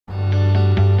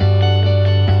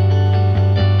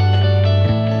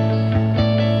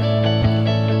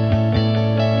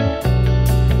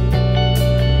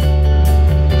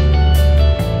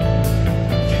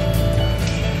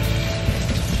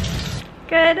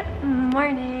Good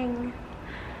morning.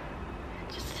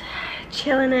 Just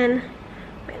chilling in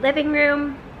my living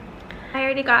room. I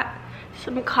already got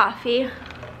some coffee.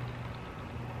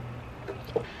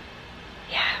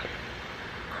 Yeah,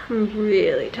 I'm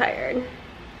really tired.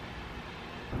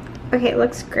 Okay, it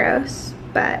looks gross,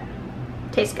 but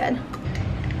tastes good.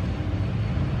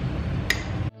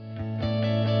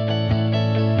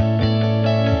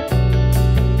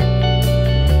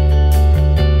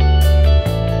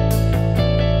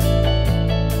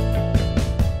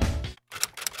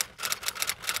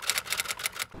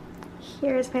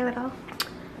 Here's my little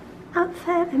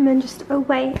outfit. I'm in just a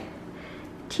white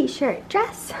t-shirt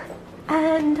dress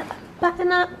and a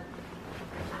button up.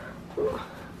 Ooh.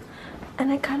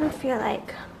 And I kind of feel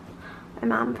like my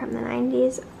mom from the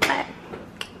 90s, but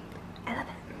I love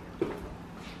it.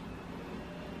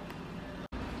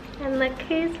 And look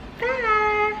who's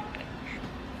back.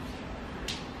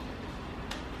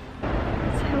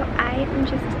 So I am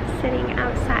just sitting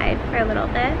outside for a little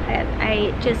bit.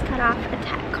 I just got off a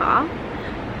tech call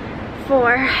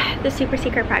for the super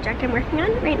secret project I'm working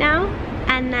on right now.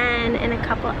 And then in a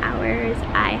couple hours,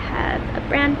 I have a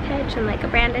brand pitch and like a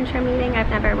brand intro meeting. I've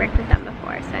never worked with them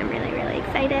before, so I'm really, really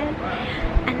excited.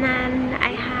 And then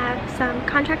I have some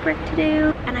contract work to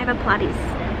do, and I have a Pilates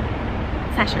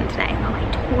session today. Oh,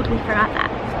 I totally forgot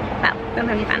that. Well, it's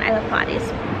gonna be fun. I love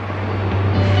Pilates.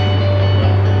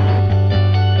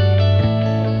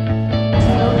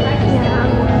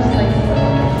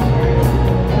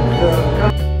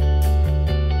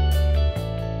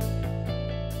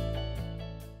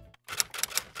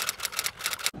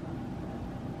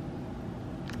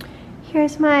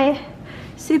 Here's my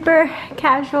super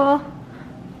casual,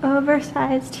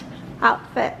 oversized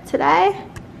outfit today.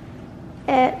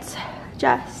 It's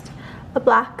just a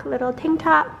black little tank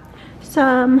top,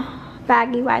 some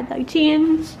baggy wide leg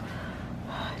jeans,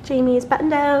 Jamie's button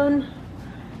down,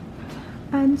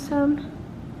 and some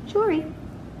jewelry.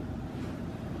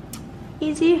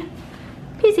 Easy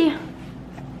peasy.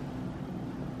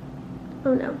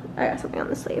 Oh no, I got something on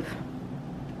the sleeve.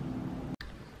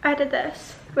 I did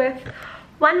this with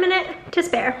 1 minute to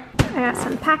spare. I got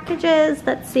some packages.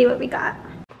 Let's see what we got.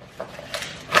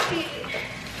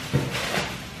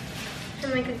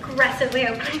 I'm like aggressively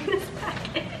opening this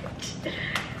package.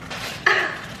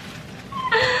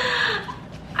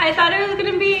 I thought it was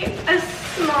gonna be a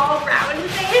small round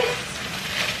vase.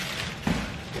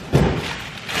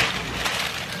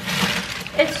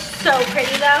 It's so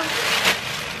pretty though.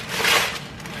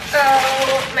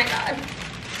 Oh my god.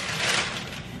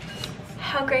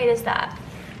 How great is that?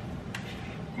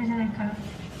 There's an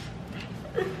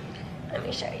echo. Let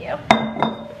me show you.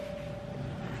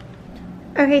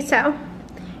 Okay, so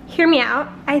hear me out.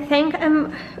 I think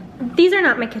these are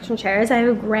not my kitchen chairs. I have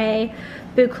a gray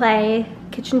boucle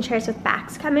kitchen chairs with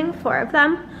backs coming, 4 of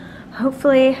them,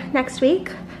 hopefully next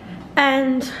week.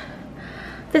 And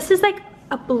this is like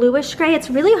a bluish gray. It's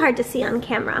really hard to see on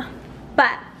camera,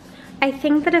 but I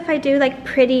think that if I do like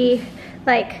pretty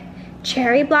like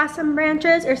cherry blossom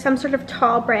branches or some sort of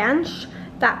tall branch,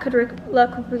 that could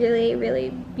look really, really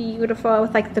beautiful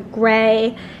with like the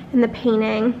gray and the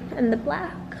painting and the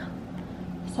black.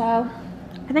 So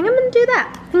I think I'm gonna do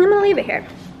that. I think I'm gonna leave it here.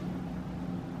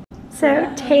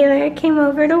 So Taylor came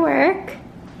over to work.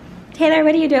 Taylor,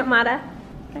 what do you do at Mata?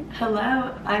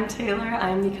 Hello, I'm Taylor.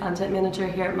 I'm the content manager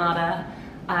here at Mata.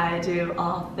 I do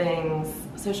all things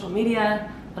social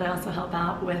media, but I also help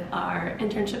out with our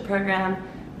internship program,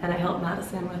 and I help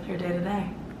Madison with her day-to-day.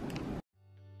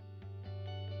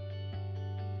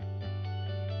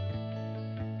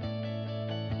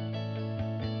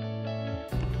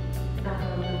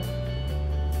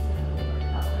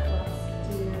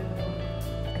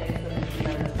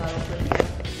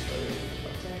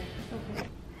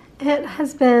 It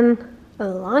has been a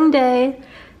long day,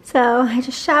 so I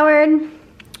just showered,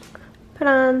 put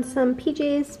on some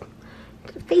PJs,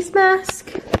 did a face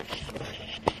mask.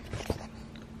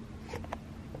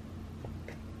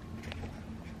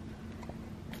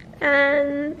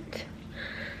 And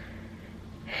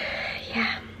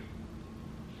yeah.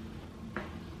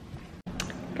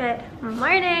 Good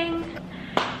morning.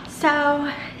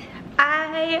 So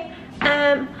I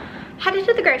headed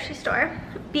to the grocery store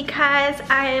because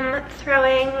I'm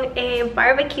throwing a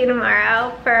barbecue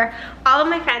tomorrow for all of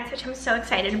my friends, which I'm so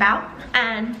excited about.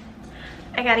 And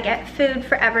I gotta get food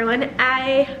for everyone.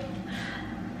 I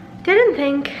didn't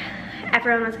think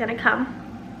everyone was gonna come,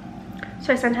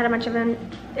 so I sent out a bunch of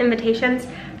invitations.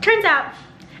 Turns out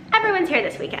everyone's here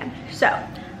this weekend, so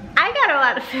I got a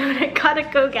lot of food I gotta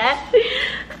go get.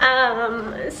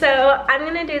 So I'm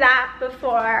gonna do that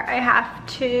before I have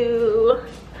to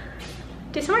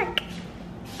do some work.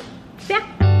 So yeah.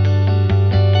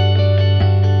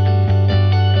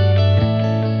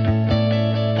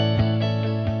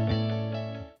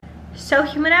 So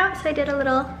humid out, so I did a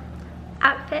little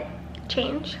outfit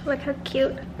change. Look how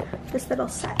cute this little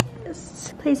set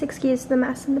is. Please excuse the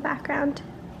mess in the background,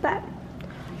 but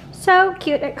so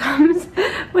cute. It comes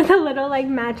with a little like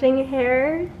matching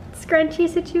hair scrunchie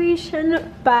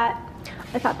situation, but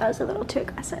I thought that was a little too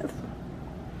aggressive.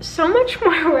 So much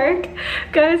more work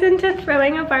goes into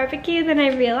throwing a barbecue than I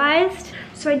realized.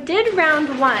 So I did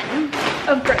round 1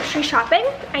 of grocery shopping.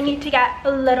 I need to get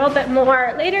a little bit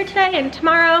more later today and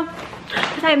tomorrow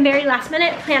because I'm very last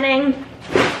minute planning.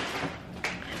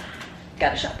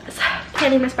 Gotta shut this.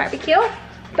 Planning this barbecue,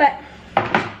 but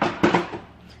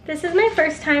this is my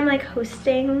first time like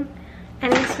hosting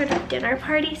any sort of dinner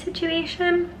party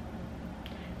situation.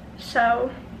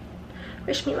 So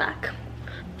wish me luck.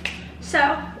 So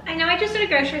I know I just did a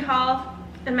grocery haul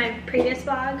in my previous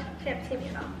vlog, so you haven't seen me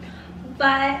at all.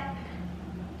 But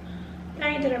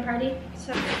now a dinner party,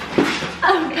 so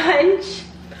a bunch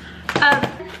of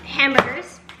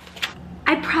hamburgers.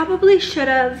 I probably should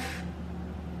have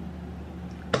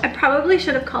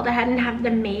called ahead and have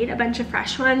them made, a bunch of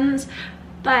fresh ones,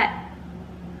 but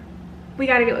we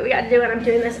gotta do what we gotta do, and I'm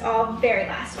doing this all very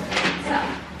last minute.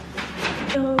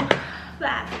 So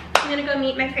that I'm gonna go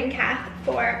meet my friend Kath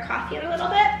for coffee in a little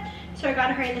bit, so I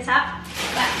gotta hurry this up.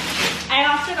 But I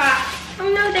also got,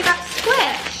 oh no, they got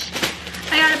squished.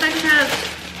 I got a bunch of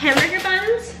hamburger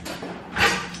buns.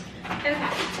 Okay,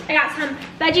 I got some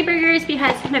veggie burgers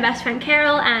because my best friend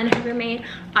Carol and her roommate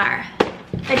are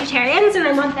vegetarians and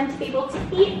I want them to be able to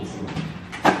eat.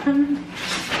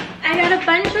 I got a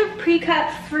bunch of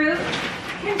pre-cut fruit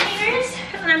containers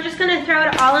and I'm just gonna throw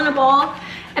it all in a bowl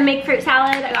and make fruit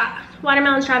salad. I got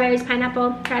watermelon, strawberries,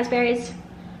 pineapple, raspberries,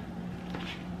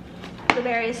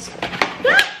 blueberries.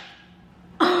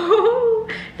 Oh,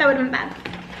 that would have been bad.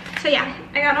 So yeah,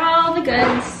 I got all the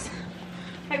goods.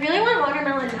 I really want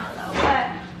watermelon now though, but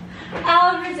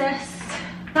I'll resist.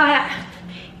 Oh yeah,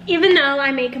 even though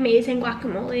I make amazing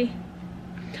guacamole,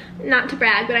 not to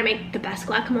brag, but I make the best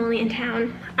guacamole in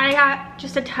town. I got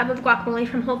just a tub of guacamole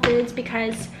from Whole Foods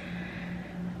because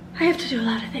I have to do a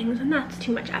lot of things and that's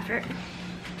too much effort.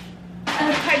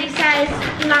 A party size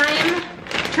lime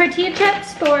tortilla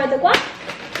chips for the guac.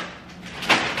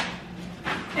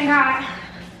 I got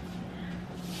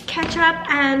ketchup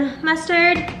and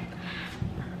mustard.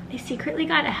 I secretly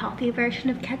got a healthy version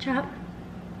of ketchup,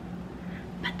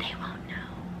 but they won't know.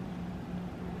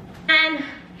 And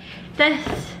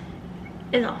this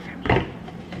is all for me.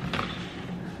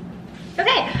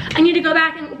 Okay, I need to go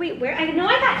back and wait, where? I know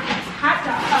I got hot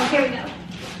dog. Oh, here we go.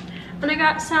 And I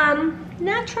got some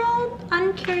natural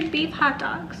uncured beef hot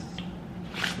dogs.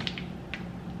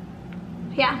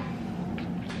 Yeah.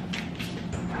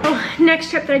 Oh, next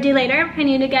trip that I do later, I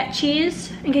need to get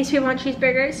cheese in case we want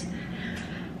cheeseburgers.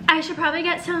 I should probably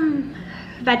get some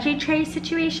veggie tray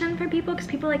situation for people because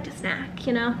people like to snack,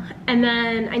 you know? And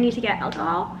then I need to get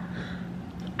alcohol.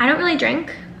 I don't really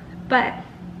drink, but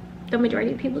the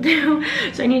majority of people do.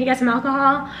 So I need to get some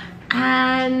alcohol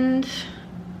and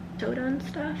soda and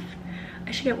stuff.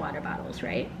 I should get water bottles,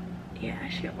 right? Yeah, I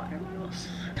should get water bottles.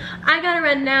 I gotta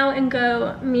run now and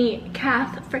go meet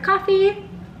Kath for coffee.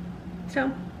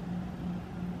 So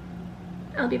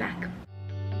I'll be back.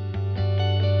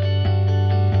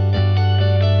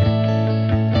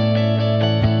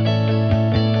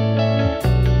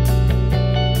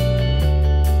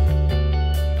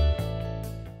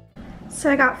 So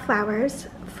I got flowers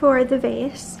for the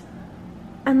vase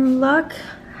and look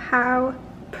how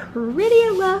pretty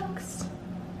it looks.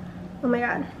 Oh my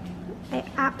god, I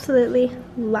absolutely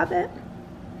love it.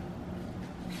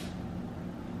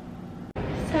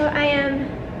 So I am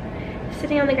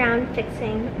sitting on the ground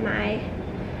fixing my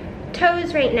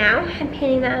toes right now. I'm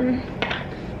painting them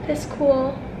this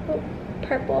cool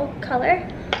purple color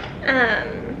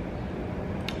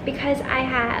because I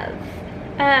have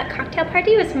a cocktail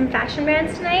party with some fashion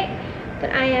brands tonight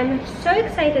that I am so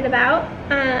excited about.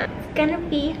 It's gonna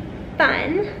be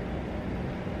fun,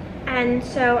 and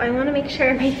so I want to make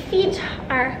sure my feet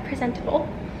are presentable,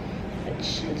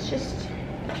 which is just,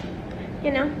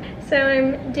 you know. So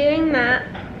I'm doing that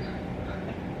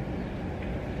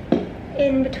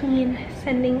in between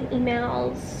sending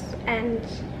emails and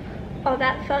all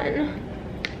that fun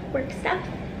work stuff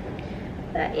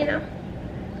that, you know,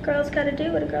 girls gotta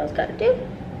do what a girl's gotta do.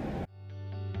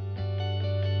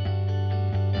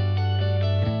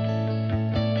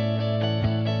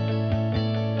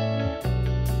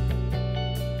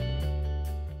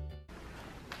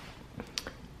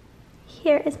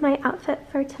 Here is my outfit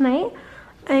for tonight.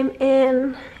 I'm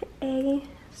in a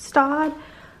stawed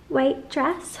white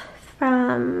dress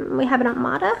from, we have it on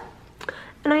Mata.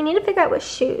 And I need to figure out what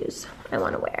shoes I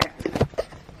want to wear.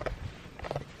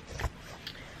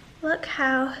 Look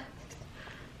how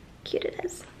cute it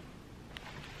is.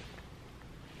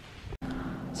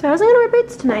 So I wasn't gonna wear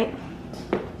boots tonight,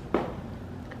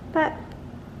 but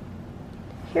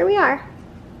here we are.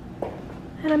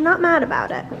 And I'm not mad about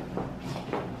it.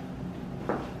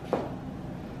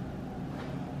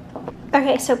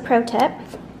 Okay, so pro tip.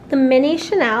 The mini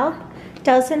Chanel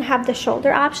doesn't have the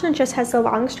shoulder option, it just has the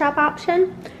long strap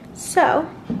option. So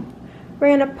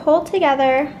we're gonna pull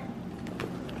together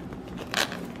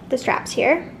the straps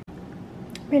here.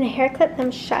 We're gonna hair clip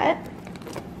them shut.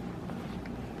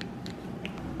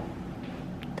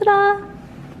 Ta-da!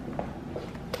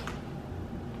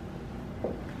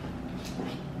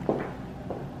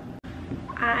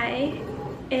 I,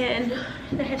 in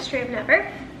the history of never,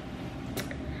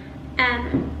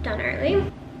 am done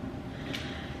early.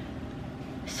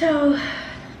 So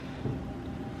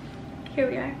here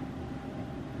we are.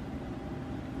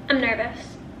 I'm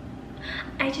nervous.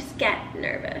 I just get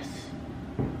nervous.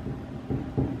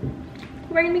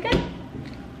 We're gonna be good.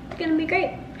 It's gonna be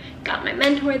great. Got my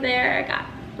mentor there, got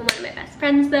one of my best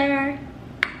friends there.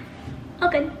 All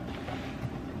good.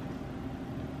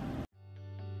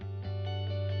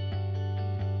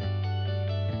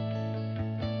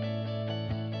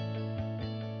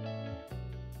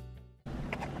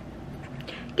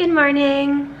 Good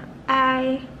morning.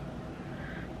 I'm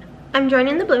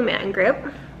joining the Blue Man group.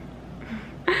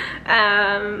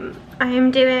 I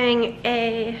am doing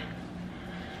a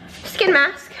skin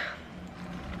mask.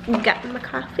 Got my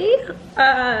coffee.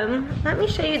 Let me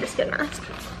show you the skin mask.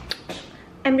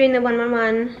 I'm doing the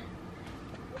 111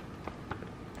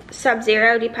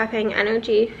 Sub-Zero Depuffing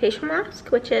Energy Facial Mask,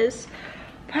 which is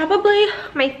probably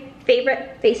my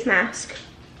favorite face mask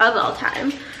of all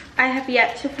time. I have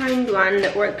yet to find one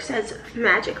that works as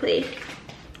magically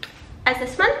as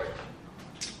this one.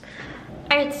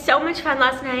 I had so much fun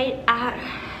last night at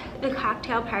the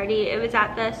cocktail party. It was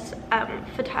at this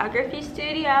photography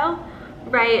studio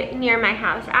right near my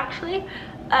house, actually.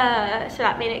 So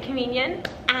that made it convenient.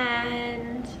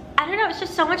 And I don't know, it was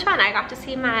just so much fun. I got to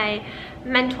see my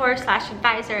mentor slash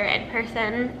advisor in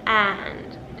person,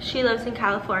 and she lives in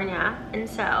California. And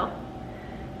so,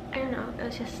 I don't know,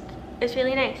 it was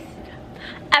really nice.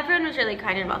 Everyone was really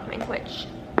kind and welcoming, which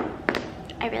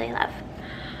I really love.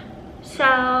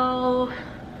 So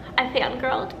I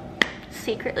fangirled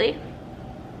secretly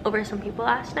over some people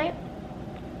last night.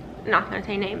 Not gonna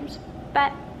say names,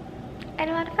 but I had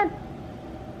a lot of fun.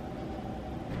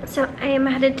 So I am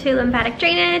headed to lymphatic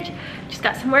drainage. Just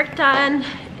got some work done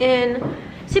in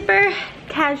super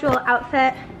casual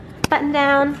outfit, button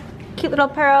down, cute little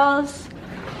pearls,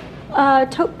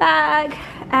 tote bag,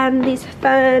 and these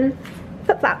fun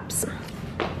flip-flops.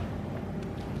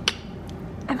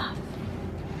 I'm off.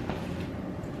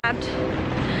 Grabbed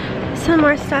some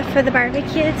more stuff for the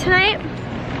barbecue tonight,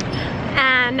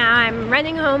 and now I'm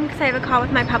running home because I have a call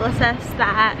with my publicist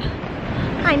that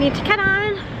I need to get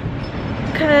on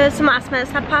because some last minute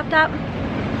stuff popped up.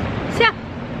 So yeah,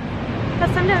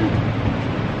 that's what I'm doing.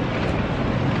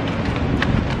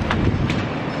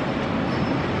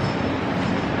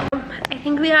 I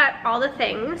think we got all the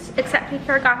things, except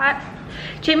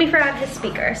Jamie forgot his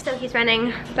speaker, so he's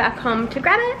running back home to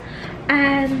grab it.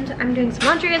 And I'm doing some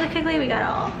laundry really quickly. We got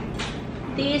all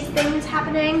these things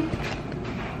happening.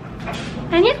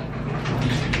 And yeah,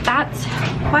 that's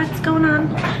what's going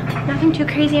on. Nothing too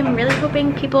crazy. I'm really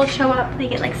hoping people show up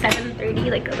like at like 7:30,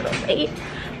 like a little late.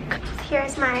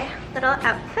 Here's my little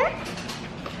outfit.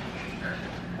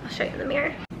 I'll show you in the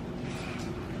mirror.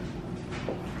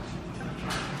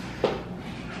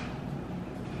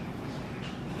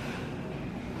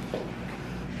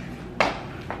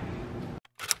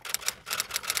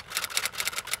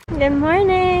 Good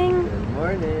morning. Good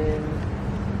morning.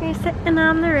 You're sitting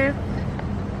on the roof.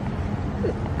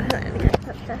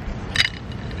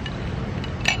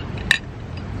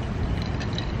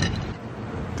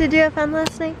 Did you have fun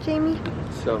last night, Jamie?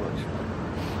 So much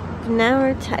fun. Now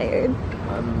we're tired.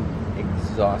 I'm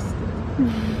exhausted.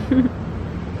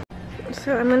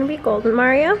 So I'm gonna be Golden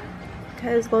Mario,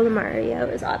 because Golden Mario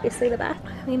is obviously the best.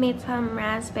 We made some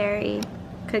raspberry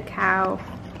cacao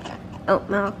oat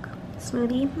milk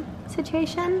smoothie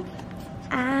situation,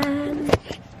 and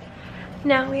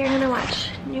now we are gonna watch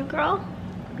New Girl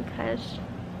because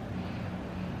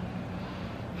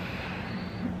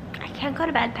I can't go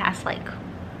to bed past like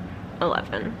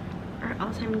 11 or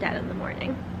else I'm dead in the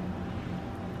morning.